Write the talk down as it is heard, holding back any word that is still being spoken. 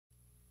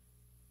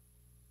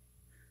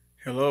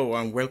Hello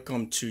and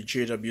welcome to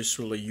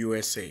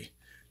jwsolarusa.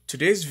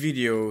 Today's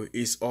video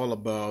is all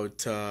about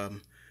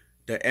the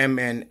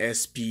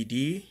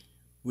MNSPD,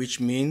 which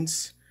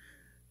means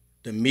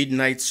the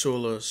Midnight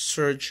Solar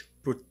Surge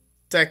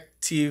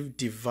Protective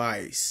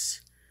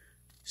Device.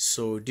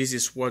 So this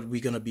is what we're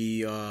gonna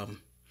be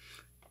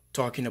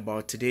talking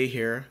about today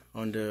here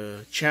on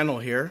the channel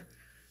here.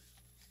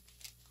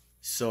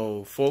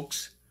 So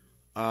folks,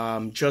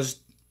 I'm just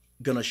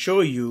gonna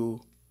show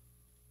you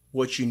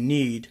what you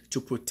need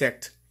to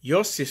protect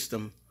your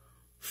system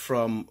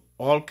from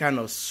all kind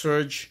of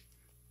surge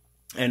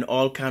and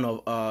all kind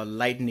of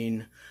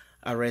lightning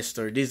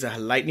arrestor. This is a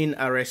lightning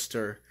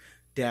arrestor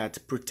that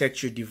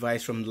protects your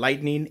device from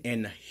lightning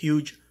and a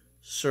huge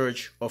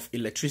surge of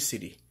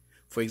electricity.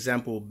 For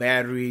example,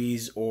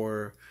 batteries,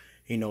 or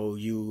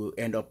you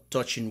end up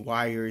touching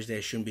wires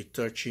that shouldn't be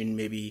touching,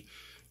 maybe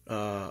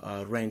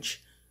a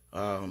wrench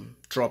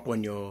drop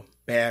on your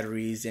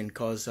batteries and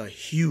cause a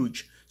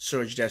huge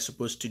surge that's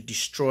supposed to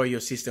destroy your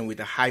system with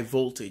a high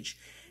voltage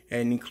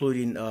and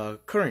including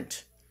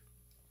current.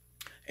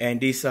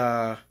 And this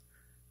the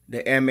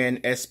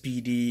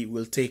MNSPD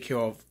will take care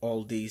of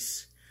all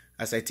this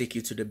as I take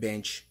you to the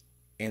bench,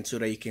 and so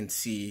that you can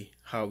see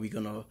how we're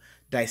gonna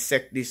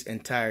dissect this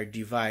entire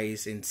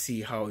device and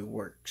see how it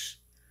works.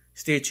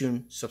 Stay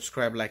tuned,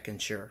 subscribe, like,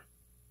 and share.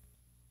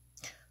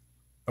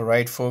 All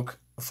right,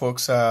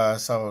 folks,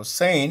 as I was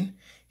saying,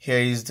 here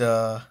is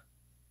the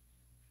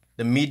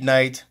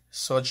Midnight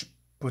Surge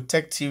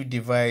Protective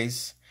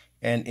Device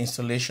and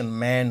Installation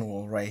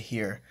Manual right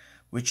here,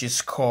 which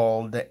is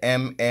called the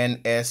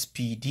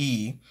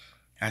MNSPD,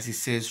 as it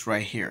says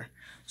right here.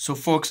 So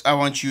folks, I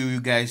want you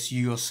guys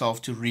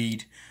yourself to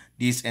read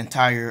this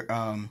entire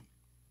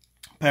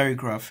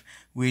paragraph,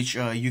 which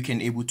you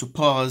can able to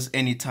pause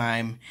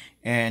anytime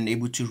and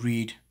able to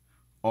read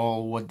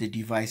all what the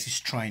device is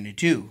trying to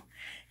do.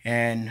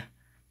 And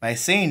by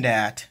saying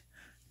that,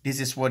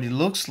 this is what it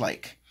looks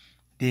like.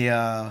 They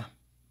are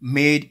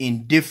made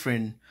in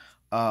different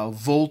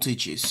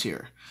voltages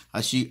here.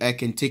 I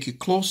can take you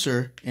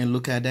closer and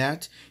look at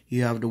that.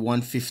 You have the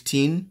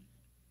 115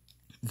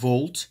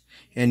 volt,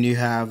 and you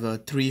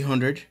have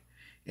 300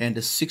 and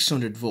the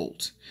 600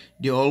 volt.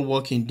 They all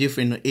work in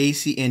different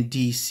AC and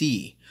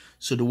DC.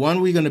 So the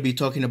one we're going to be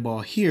talking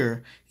about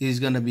here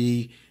is going to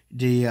be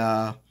the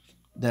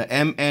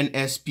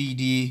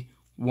MNSPD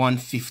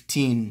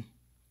 115.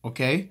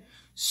 Okay,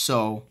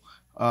 so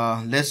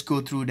let's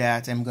go through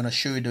that. I'm going to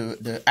show you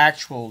the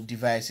actual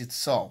device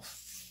itself.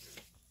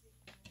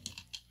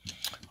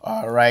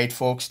 All right,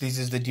 folks, this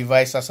is the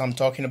device as I'm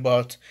talking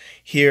about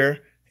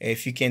here.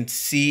 If you can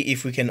see,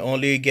 if we can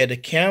only get the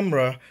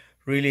camera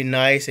really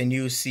nice, and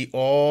you see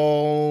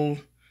all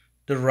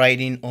the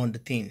writing on the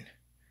thing,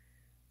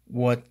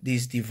 what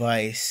this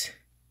device,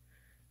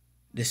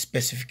 the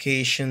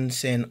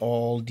specifications, and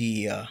all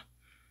the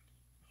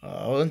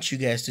I want you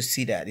guys to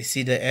see that. You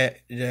see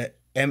the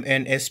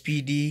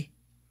MNSPD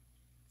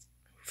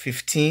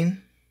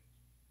 15.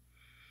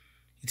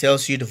 It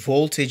tells you the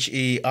voltage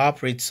it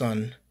operates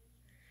on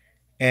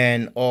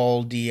and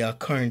all the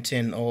current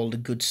and all the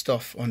good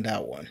stuff on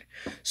that one.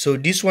 So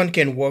this one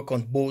can work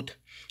on both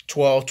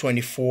 12,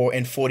 24,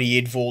 and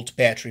 48 volt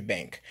battery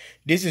bank.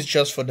 This is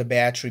just for the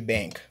battery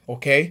bank,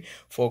 okay,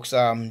 folks.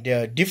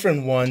 There are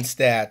different ones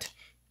that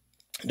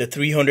the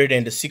 300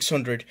 and the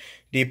 600,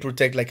 they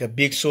protect like a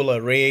big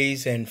solar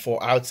arrays, and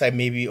for outside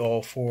maybe,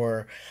 or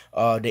for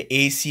the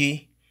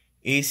AC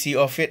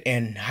of it,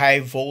 and high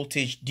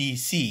voltage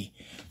DC,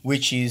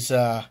 which is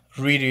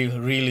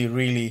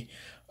really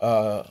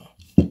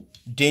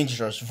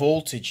dangerous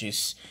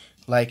voltages,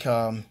 like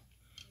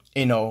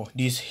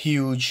these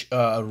huge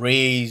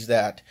arrays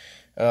that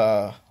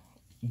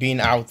being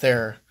out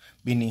there,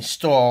 being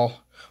installed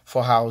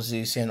for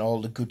houses and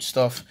all the good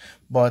stuff.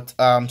 But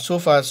so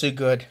far so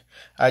good.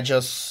 I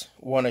just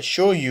want to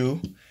show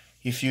you,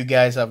 if you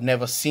guys have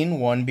never seen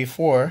one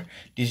before,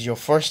 this is your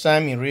first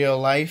time in real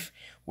life,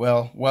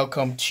 well,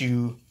 welcome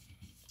to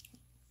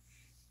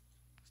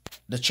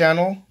the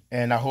channel,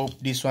 and I hope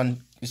this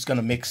one is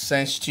gonna make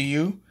sense to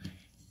you.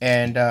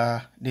 And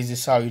this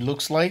is how it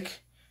looks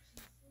like.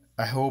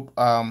 I hope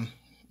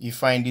you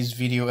find this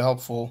video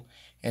helpful,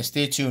 and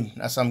stay tuned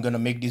as I'm gonna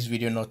make this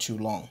video not too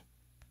long.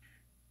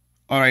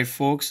 All right,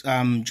 folks,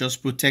 I'm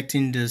just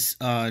protecting this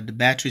the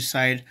battery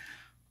side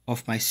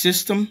of my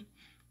system,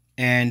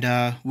 and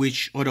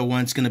which other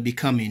one's gonna be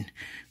coming.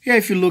 Yeah,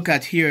 if you look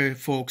at here,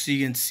 folks,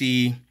 you can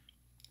see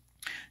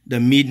the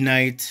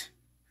Midnight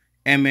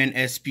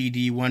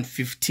MNSPD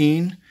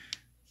 115,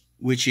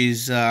 which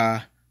is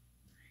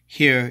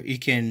here. You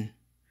can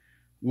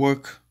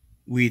work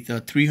with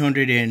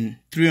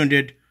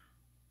 300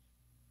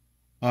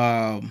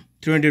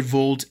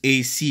 volt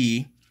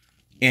AC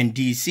and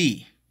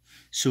DC.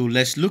 So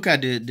let's look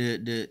at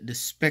the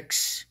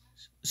specs.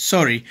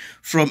 Sorry,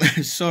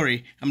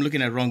 sorry, I'm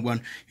looking at the wrong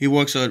one. It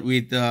works out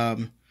with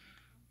from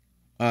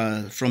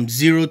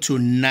 0 to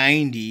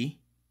 90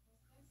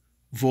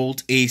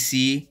 volt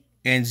AC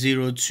and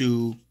 0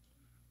 to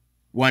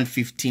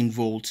 115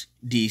 volt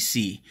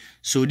DC.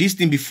 So this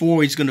thing,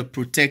 before it's going to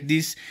protect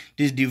this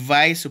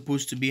device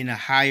supposed to be in a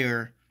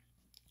higher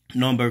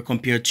number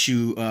compared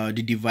to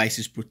the device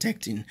is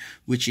protecting,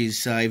 which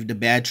is if the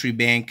battery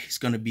bank is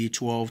going to be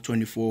 12,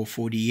 24,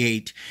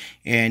 48,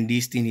 and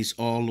this thing is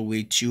all the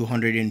way to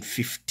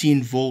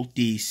 115 volt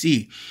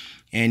DC.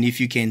 And if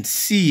you can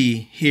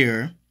see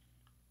here,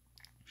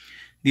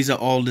 these are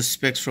all the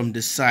specs from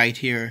the side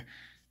here.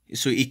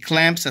 So it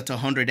clamps at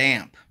 100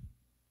 amp,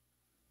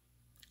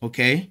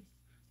 okay,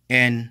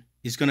 and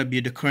it's going to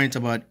be the current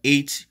about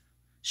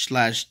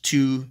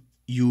 8/2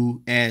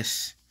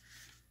 US.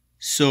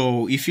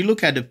 So if you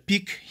look at the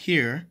peak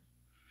here,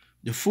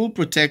 the full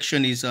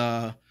protection is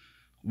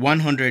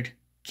 100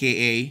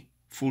 kA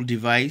full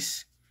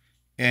device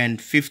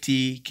and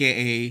 50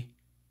 kA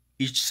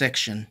each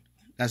section.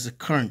 That's the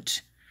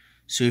current.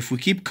 So if we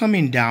keep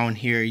coming down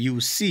here, you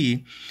will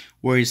see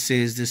where it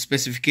says the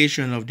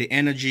specification of the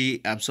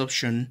energy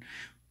absorption,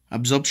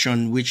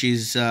 which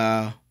is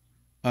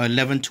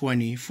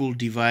 1120 full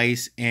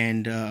device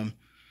and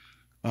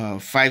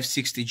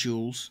 560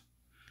 joules.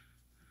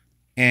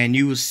 And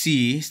you will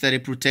see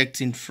started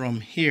protecting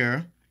from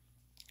here.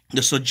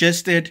 The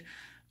suggested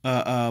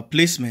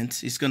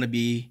placement is going to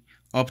be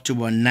up to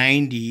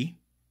 90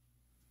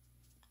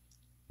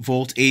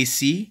 volt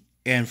AC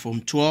and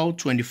from 12,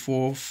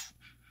 24,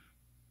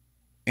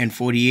 and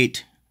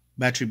 48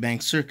 battery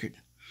bank circuit.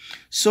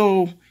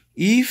 So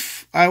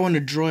if I want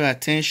to draw your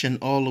attention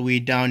all the way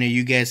down here,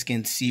 you guys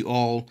can see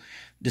all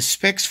the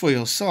specs for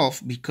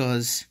yourself,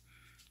 because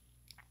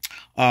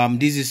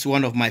this is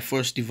one of my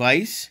first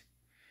device.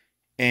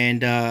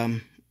 And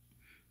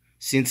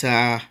since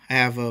I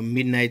have a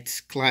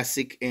MidNite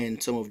Classic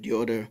and some of the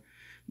other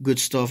good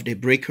stuff, the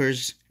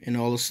breakers and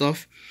all the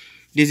stuff,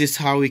 this is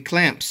how it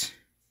clamps.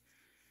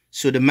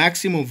 So the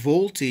maximum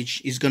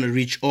voltage is going to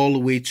reach all the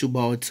way to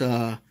about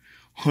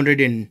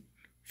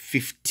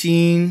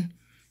 115,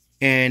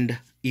 and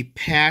it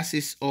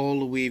passes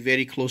all the way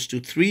very close to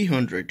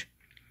 300.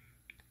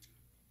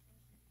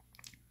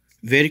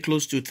 Very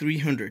close to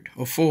 300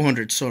 or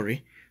 400,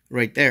 sorry,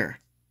 right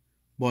there.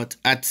 But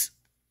at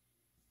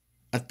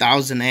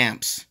 1000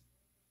 amps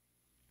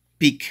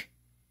peak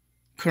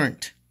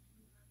current,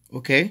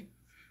 okay,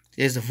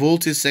 there's a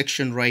voltage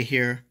section right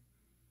here,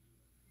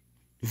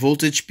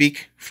 voltage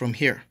peak from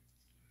here.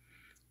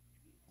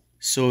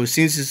 So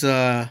since it's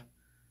a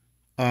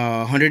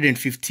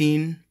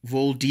 115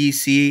 volt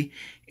DC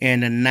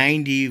and a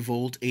 90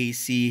 volt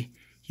AC,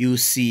 you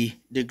see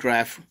the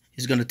graph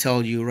is going to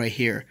tell you right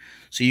here.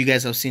 So you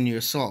guys have seen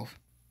yourself.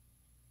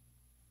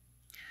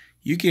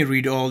 You can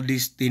read all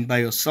these things by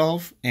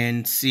yourself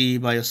and see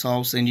by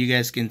yourselves, and you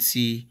guys can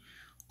see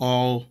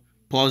all,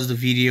 pause the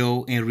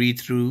video and read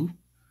through,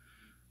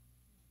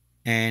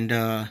 and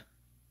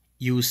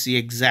you will see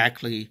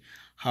exactly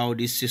how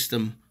this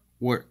system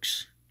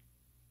works.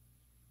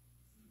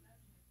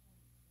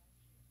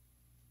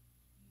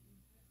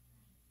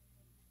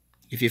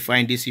 If you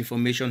find this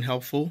information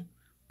helpful,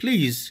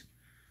 please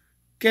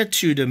get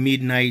to the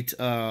MidNite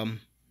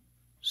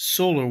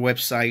solar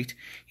website,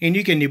 and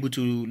you can able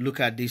to look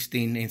at this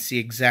thing and see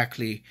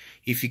exactly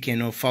if you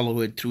can follow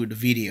it through the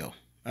video.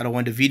 I don't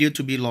want the video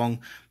to be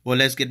long, but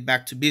let's get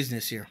back to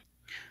business here.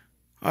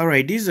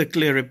 Alright, this is a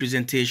clear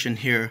representation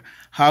here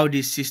how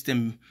this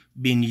system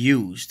being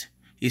used.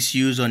 It's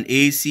used on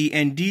AC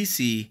and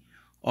DC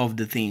of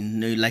the thing.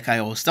 Like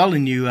I was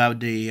telling you, have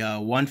the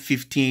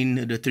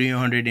 115, the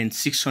 300 and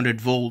 600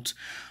 volt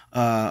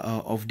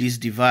of this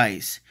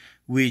device,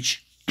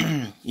 which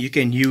you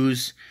can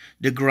use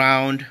the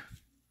ground,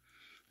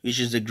 which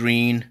is the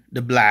green,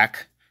 the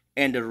black,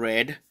 and the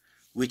red,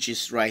 which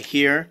is right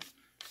here.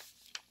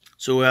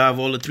 So we have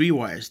all the three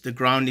wires. The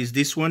ground is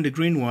this one, the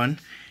green one,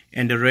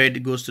 and the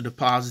red goes to the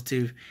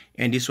positive,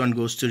 and this one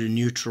goes to the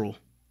neutral,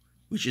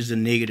 which is the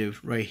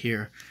negative right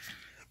here.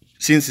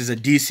 Since it's a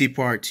DC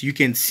part, you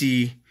can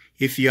see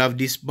if you have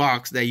this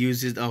box that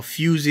uses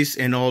fuses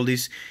and all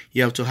this,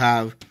 you have to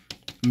have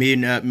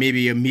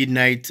maybe a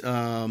MidNite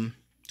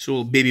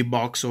so baby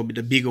box, or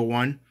the bigger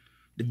one,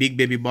 the big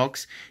baby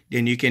box.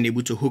 Then you can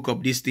able to hook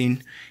up this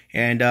thing,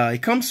 and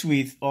it comes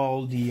with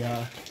all the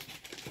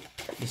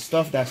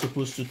stuff that's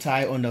supposed to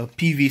tie on the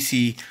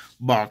PVC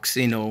box,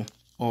 you know,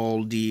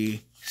 all the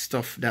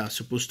stuff that's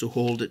supposed to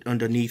hold it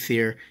underneath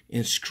here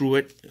and screw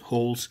it,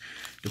 holds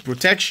the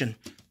protection.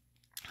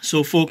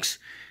 So folks,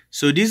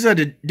 so this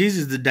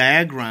is the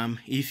diagram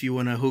if you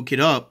want to hook it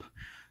up.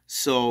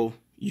 So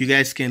you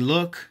guys can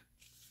look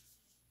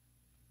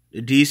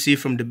the DC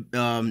from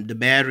the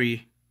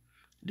battery,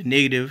 the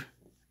negative,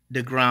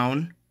 the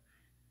ground,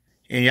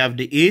 and you have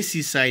the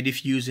AC side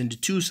if you're using the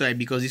two side,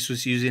 because this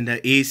was using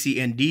the AC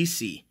and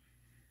DC.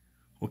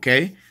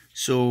 Okay,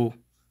 so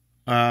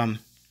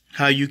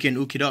how you can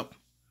hook it up.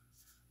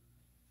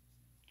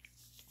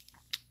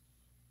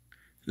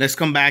 Let's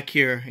come back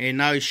here, and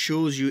now it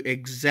shows you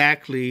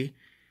exactly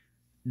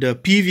the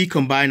PV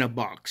combiner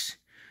box.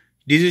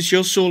 This is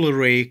your solar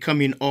array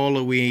coming all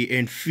the way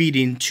and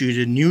feeding to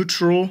the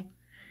neutral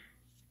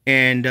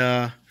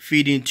and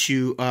feeding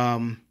to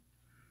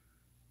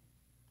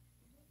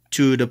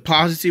to the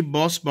positive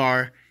bus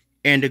bar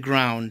and the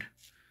ground.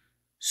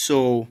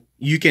 So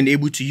you can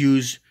able to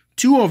use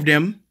two of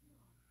them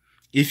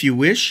if you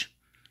wish.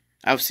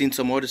 I've seen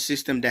some other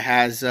system that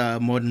has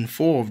more than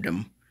four of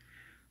them.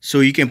 So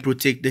you can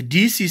protect the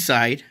DC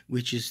side,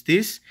 which is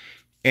this,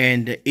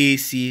 and the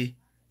AC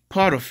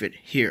part of it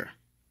here.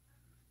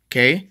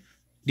 Okay,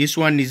 this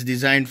one is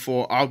designed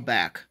for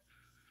Outback.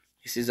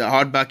 This is a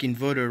Hardback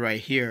Inverter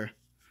right here,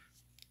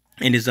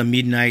 and it's a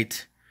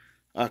MidNite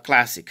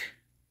Classic.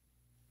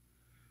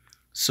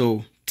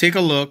 So take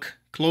a look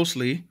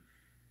closely.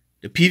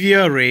 The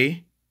PV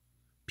array,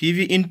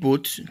 PV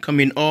input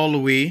coming all the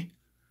way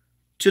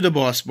to the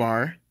bus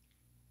bar.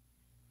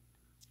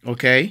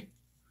 Okay,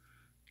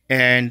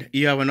 and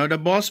you have another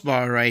bus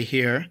bar right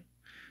here,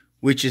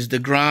 which is the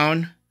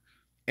ground,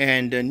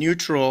 and the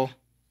neutral,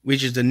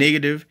 which is the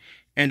negative,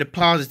 and the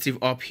positive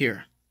up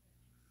here.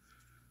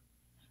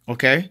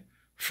 Okay,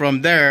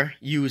 from there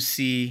you will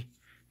see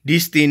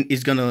this thing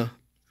is gonna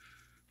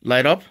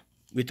light up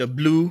with a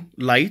blue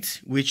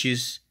light, which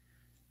is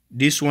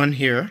this one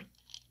here.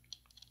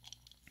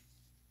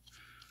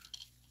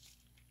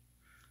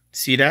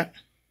 See that?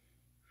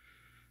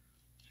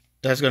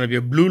 That's gonna be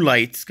a blue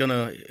light. It's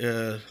gonna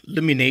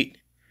illuminate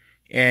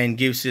and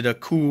gives it a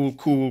cool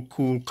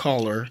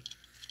color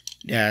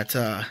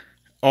that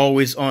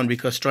always on,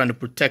 because trying to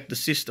protect the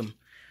system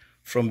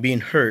from being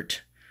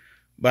hurt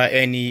by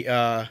any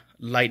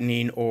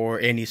lightning or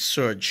any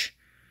surge,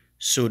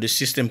 so the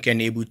system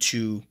can able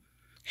to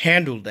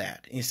handle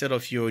that instead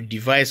of your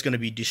device going to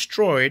be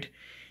destroyed,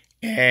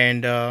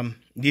 and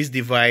this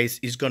device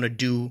is going to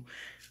do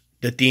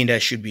the thing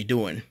that should be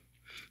doing.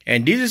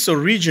 And this is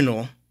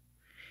original,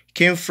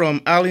 came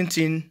from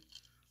Arlington,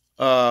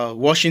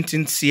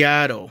 Washington,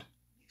 Seattle.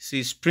 It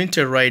says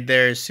printer right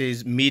there, it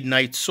says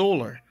MidNite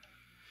Solar.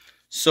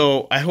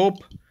 So I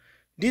hope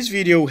this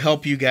video will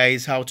help you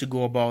guys how to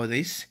go about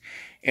this.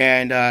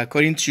 And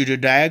according to the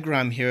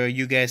diagram here,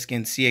 you guys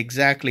can see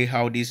exactly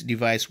how this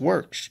device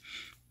works.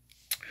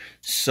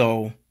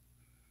 So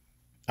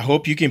I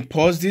hope you can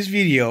pause this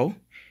video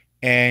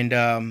and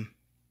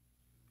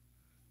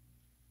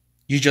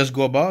you just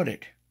go about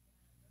it.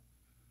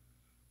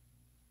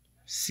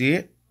 See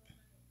it?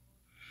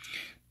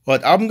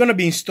 But I'm going to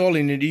be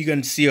installing it. You're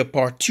going to see a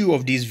part 2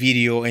 of this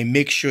video, and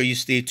make sure you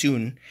stay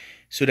tuned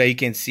so that you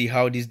can see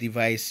how this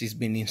device is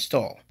being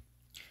installed.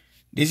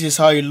 This is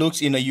how it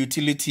looks in a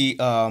utility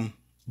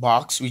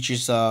box, which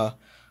is the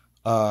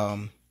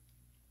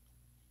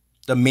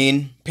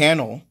main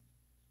panel.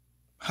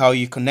 How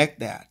you connect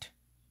that.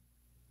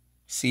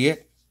 See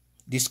it?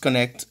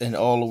 Disconnect and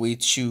all the way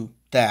to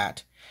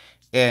that.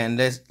 And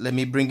let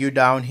me bring you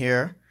down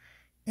here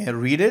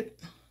and read it.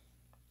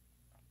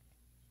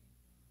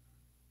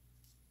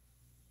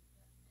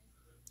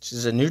 This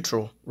is a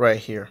neutral right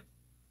here.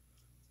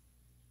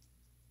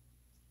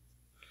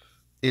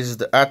 This is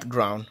the earth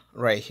ground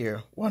right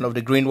here. One of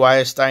the green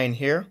wires tying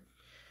here,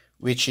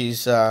 which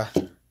is,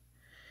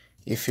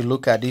 if you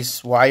look at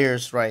these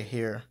wires right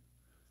here,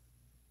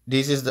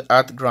 this is the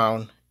earth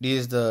ground,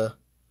 this is the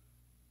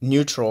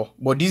neutral,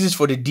 but this is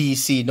for the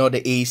DC, not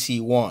the AC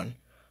one.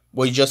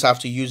 But you just have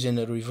to use in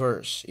the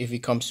reverse if it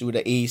comes to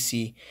the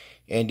AC,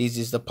 and this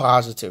is the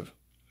positive.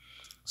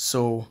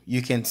 So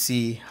you can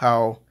see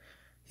how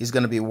it's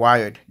going to be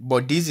wired.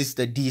 But this is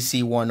the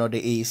DC one, not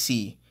the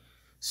AC.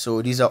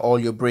 So these are all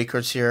your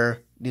breakers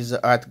here. This is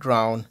the earth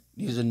ground.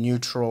 This is a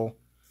neutral.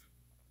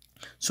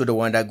 So the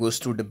one that goes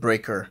through the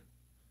breaker.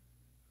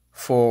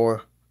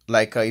 For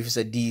like if it's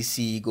a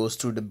DC, goes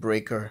through the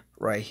breaker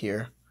right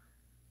here.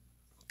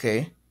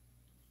 Okay.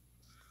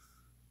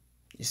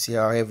 You see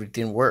how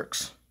everything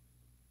works.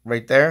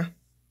 Right there.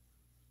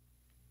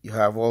 You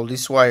have all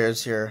these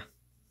wires here.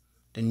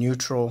 The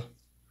neutral.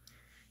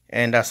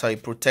 And that's how you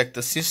protect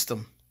the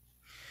system.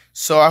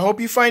 So I hope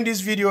you find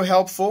this video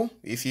helpful.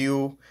 If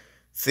you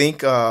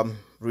think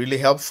really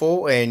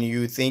helpful and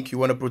you think you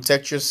want to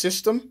protect your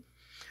system,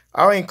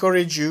 I'll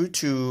encourage you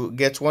to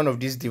get one of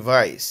these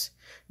devices.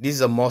 This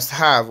is a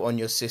must-have on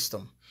your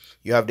system.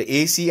 You have the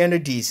AC and the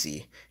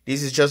DC.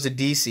 This is just the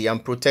DC.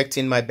 I'm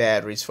protecting my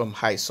batteries from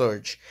high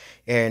surge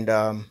and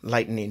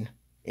lightning,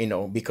 you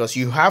know, because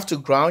you have to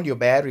ground your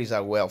batteries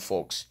as well,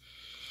 folks.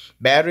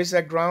 Batteries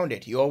are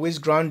grounded. You always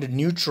ground the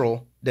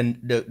neutral,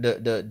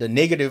 the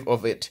negative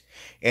of it,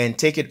 and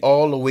take it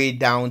all the way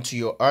down to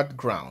your earth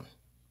ground.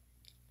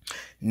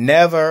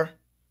 Never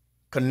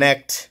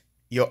connect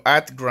your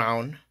earth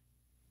ground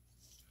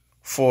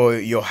for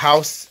your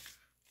house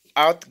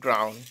earth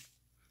ground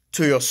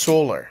to your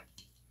solar.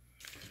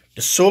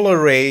 The solar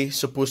array is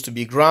supposed to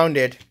be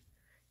grounded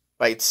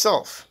by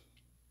itself.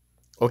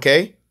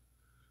 Okay?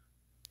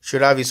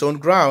 Should have its own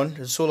ground,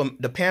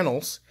 the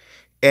panels,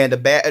 and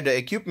the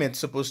equipment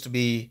supposed to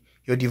be,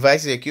 your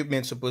device's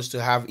equipment supposed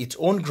to have its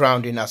own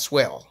grounding as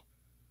well.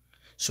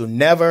 So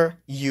never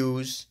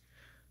use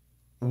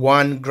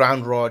one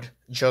ground rod,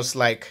 just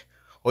like,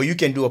 or you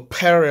can do a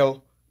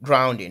parallel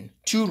grounding,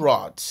 2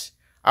 rods.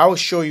 I will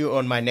show you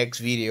on my next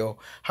video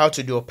how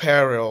to do a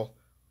parallel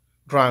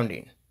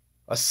grounding,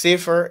 a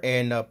safer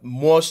and a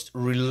most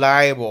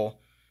reliable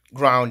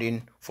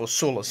grounding for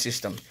solar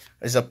system.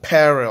 It's a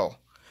parallel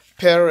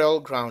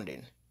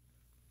grounding.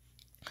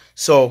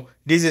 So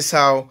this is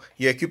how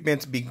your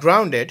equipment be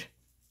grounded,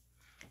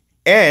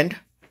 and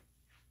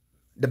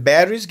the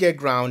batteries get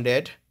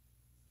grounded.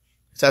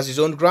 It has its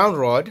own ground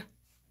rod,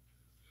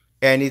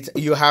 and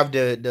you have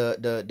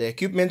the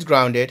equipment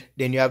grounded,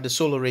 then you have the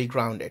solar array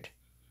grounded.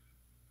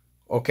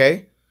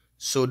 Okay,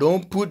 so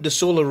don't put the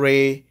solar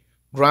array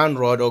ground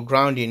rod or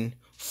grounding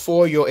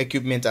for your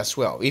equipment as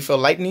well. If a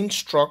lightning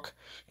struck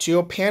to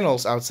your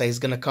panels outside, it's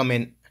gonna come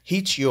and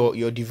hit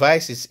your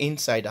devices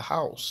inside the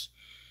house.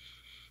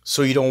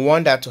 So you don't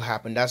want that to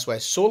happen. That's why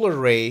solar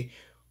array,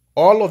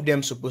 all of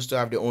them supposed to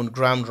have their own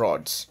ground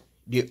rods.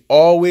 They're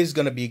always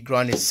gonna be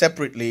grounded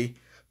separately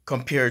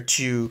compared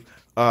to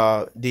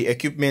the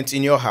equipment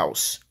in your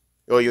house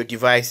or your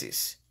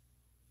devices.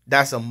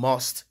 That's a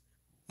must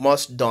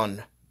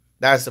done.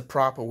 That's the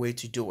proper way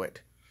to do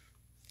it.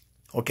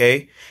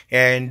 Okay,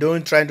 and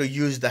don't try to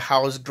use the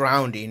house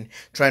grounding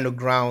trying to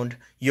ground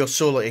your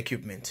solar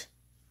equipment.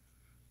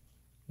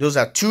 Those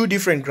are two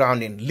different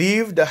grounding.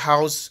 Leave the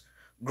house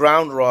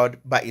ground rod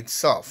by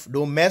itself.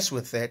 Don't mess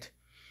with it.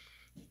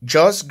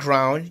 Just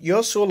ground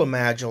your solar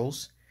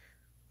modules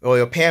or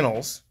your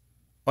panels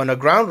on a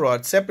ground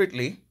rod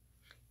separately,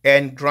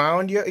 and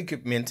ground your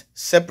equipment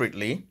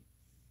separately.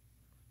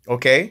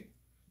 Okay,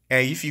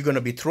 and if you're going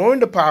to be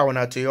throwing the power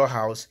now to your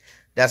house,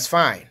 that's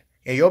fine.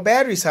 And your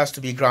batteries has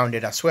to be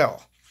grounded as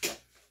well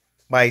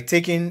by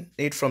taking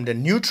it from the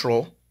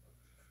neutral,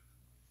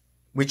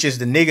 which is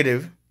the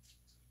negative,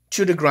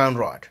 to the ground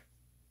rod.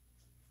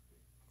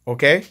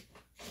 Okay,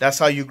 that's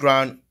how you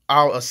ground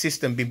how a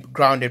system be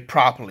grounded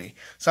properly.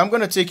 So I'm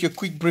going to take a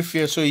quick brief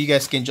here so you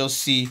guys can just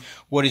see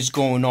what is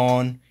going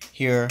on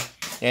here.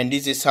 And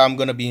this is how I'm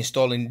going to be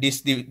installing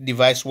this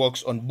device.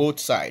 Works on both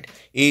sides,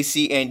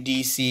 AC and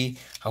DC.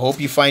 I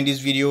hope you find this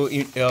video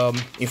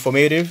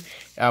informative.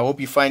 I hope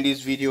you find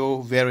this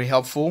video very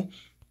helpful.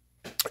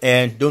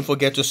 And don't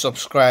forget to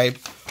subscribe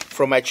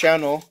from my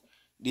channel.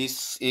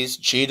 This is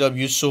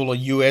JW Solar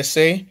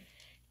USA.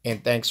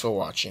 And thanks for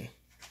watching.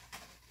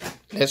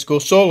 Let's go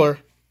solar.